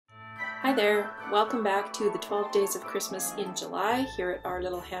Hi there, welcome back to the 12 Days of Christmas in July here at our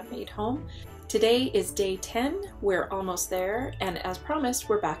little handmade home. Today is day 10, we're almost there, and as promised,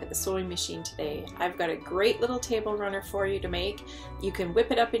 we're back at the sewing machine today. I've got a great little table runner for you to make. You can whip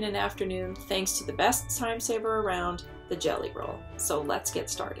it up in an afternoon thanks to the best time saver around, the Jelly Roll. So let's get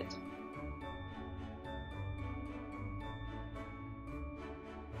started.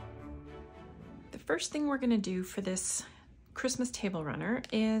 The first thing we're going to do for this Christmas table runner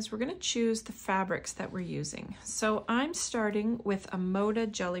is we're going to choose the fabrics that we're using. So I'm starting with a Moda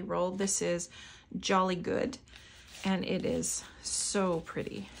Jelly Roll. This is Jolly Good, and it is so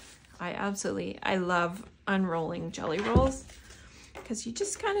pretty. I love unrolling jelly rolls because you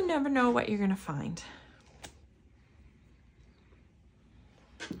just kind of never know what you're going to find.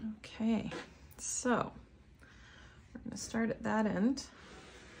 Okay, so we're going to start at that end.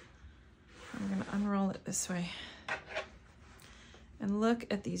 I'm going to unroll it this way. And look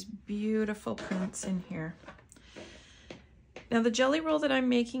at these beautiful prints in here. Now the jelly roll that I'm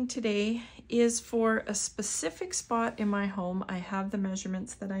making today is for a specific spot in my home. I have the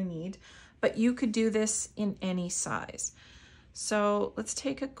measurements that I need, but you could do this in any size. So let's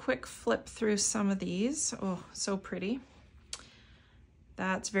take a quick flip through some of these. Oh, so pretty.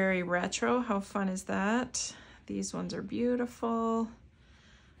 That's very retro. How fun is that? These ones are beautiful.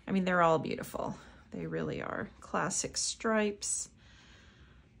 I mean, they're all beautiful. They really are. Classic stripes.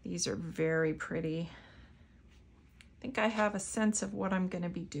 These are very pretty. I think I have a sense of what I'm going to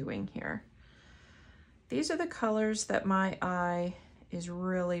be doing here. These are the colors that my eye is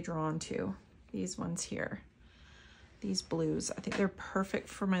really drawn to. These ones here. These blues. I think they're perfect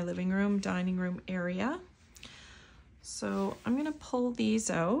for my living room, dining room area. So I'm going to pull these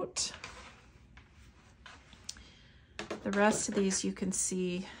out. The rest of these you can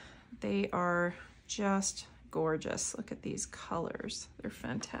see, they are just gorgeous. Look at these colors. They're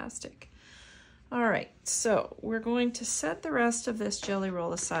fantastic. All right, so we're going to set the rest of this jelly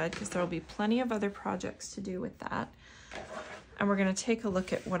roll aside because there'll be plenty of other projects to do with that. And we're going to take a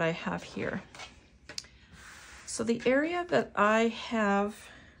look at what I have here. So the area that I have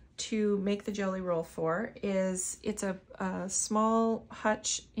to make the jelly roll for is, it's a small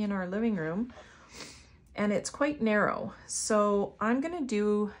hutch in our living room, and it's quite narrow. So I'm going to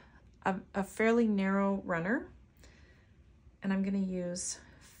do a fairly narrow runner, and I'm going to use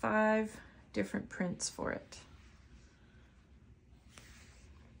 5 different prints for it.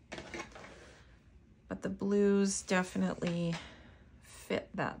 But the blues definitely fit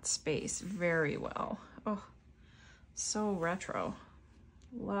that space very well. Oh, so retro.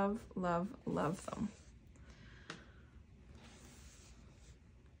 Love, love, love them.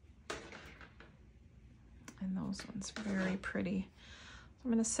 And those ones very pretty. I'm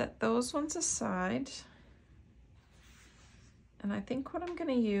going to set those ones aside. And I think what I'm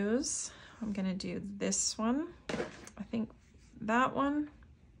going to use, I'm going to do this one. I think that one,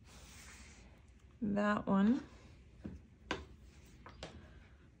 that one,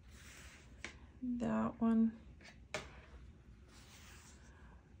 that one,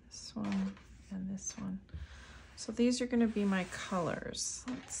 this one, and this one. So these are going to be my colors.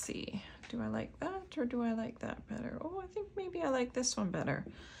 Let's see. Do I like that or do I like that better? Oh, I think maybe I like this one better.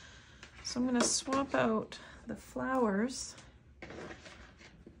 So I'm going to swap out the flowers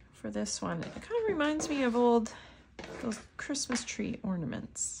for this one. It kind of reminds me of those Christmas tree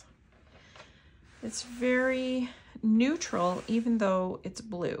ornaments. It's very neutral, even though it's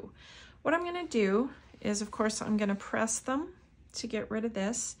blue. What I'm going to do is, of course, I'm going to press them to get rid of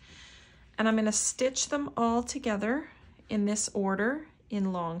this, and I'm going to stitch them all together in this order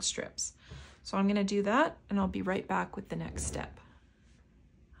in long strips. So I'm going to do that, and I'll be right back with the next step.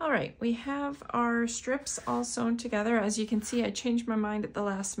 All right, we have our strips all sewn together. As you can see, I changed my mind at the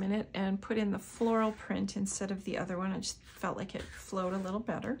last minute and put in the floral print instead of the other one. I just felt like it flowed a little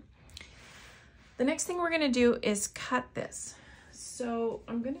better. The next thing we're going to do is cut this. So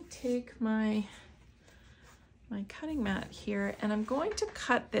I'm going to take my cutting mat here, and I'm going to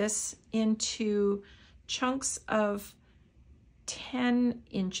cut this into chunks of 10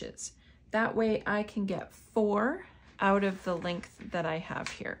 inches. That way I can get 4 out of the length that I have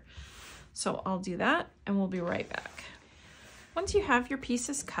here. So I'll do that and we'll be right back. Once you have your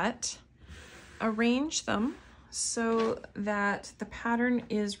pieces cut, arrange them so that the pattern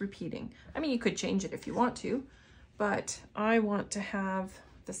is repeating. I mean, you could change it if you want to, but I want to have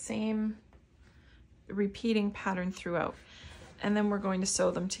the same repeating pattern throughout. And then we're going to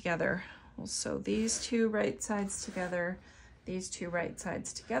sew them together. We'll sew these 2 right sides together, these 2 right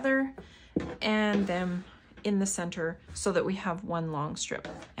sides together, and then in the center so that we have 1 long strip,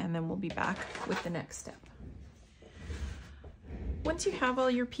 and then we'll be back with the next step. Once you have all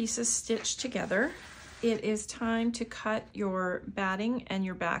your pieces stitched together, it is time to cut your batting and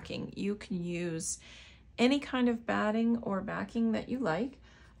your backing. You can use any kind of batting or backing that you like.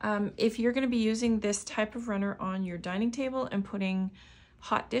 If you're going to be using this type of runner on your dining table and putting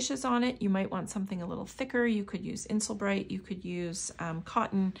hot dishes on it, you might want something a little thicker. You could use Insulbrite, you could use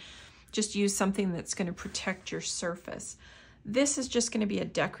cotton, just use something that's going to protect your surface. This is just going to be a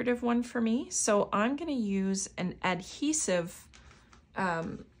decorative one for me, so I'm going to use an adhesive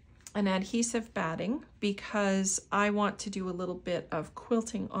batting because I want to do a little bit of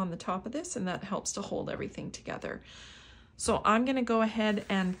quilting on the top of this, and that helps to hold everything together. So I'm going to go ahead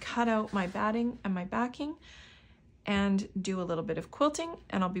and cut out my batting and my backing and do a little bit of quilting,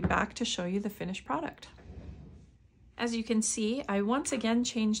 and I'll be back to show you the finished product. As you can see, I once again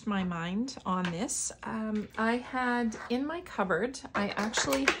changed my mind on this. I had in my cupboard, I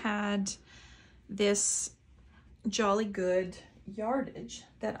actually had this Jolly Good yardage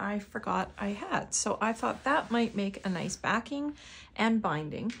that I forgot I had. So I thought that might make a nice backing and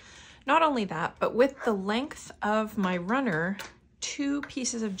binding. Not only that, but with the length of my runner, 2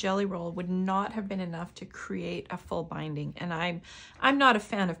 pieces of jelly roll would not have been enough to create a full binding, and I'm not a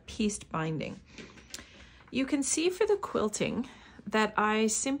fan of pieced binding. You can see for the quilting that I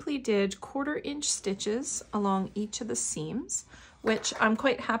simply did 1/4 inch stitches along each of the seams, which I'm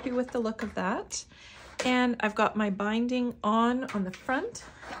quite happy with the look of that. And I've got my binding on the front,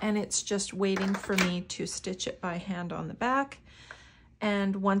 and it's just waiting for me to stitch it by hand on the back.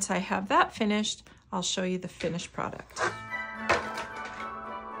 And once I have that finished, I'll show you the finished product.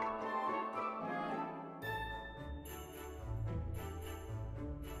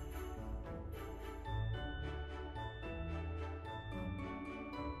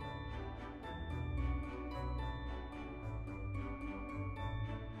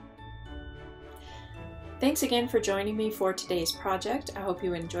 Thanks again for joining me for today's project. I hope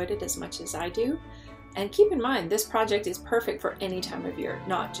you enjoyed it as much as I do. And keep in mind, this project is perfect for any time of year,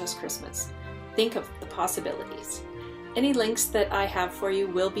 not just Christmas. Think of the possibilities. Any links that I have for you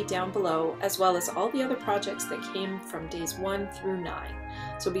will be down below, as well as all the other projects that came from days 1 through 9.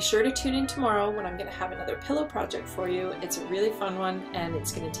 So be sure to tune in tomorrow when I'm going to have another pillow project for you. It's a really fun one, and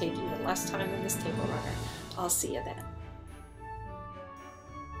it's going to take even less time than this table runner. I'll see you then.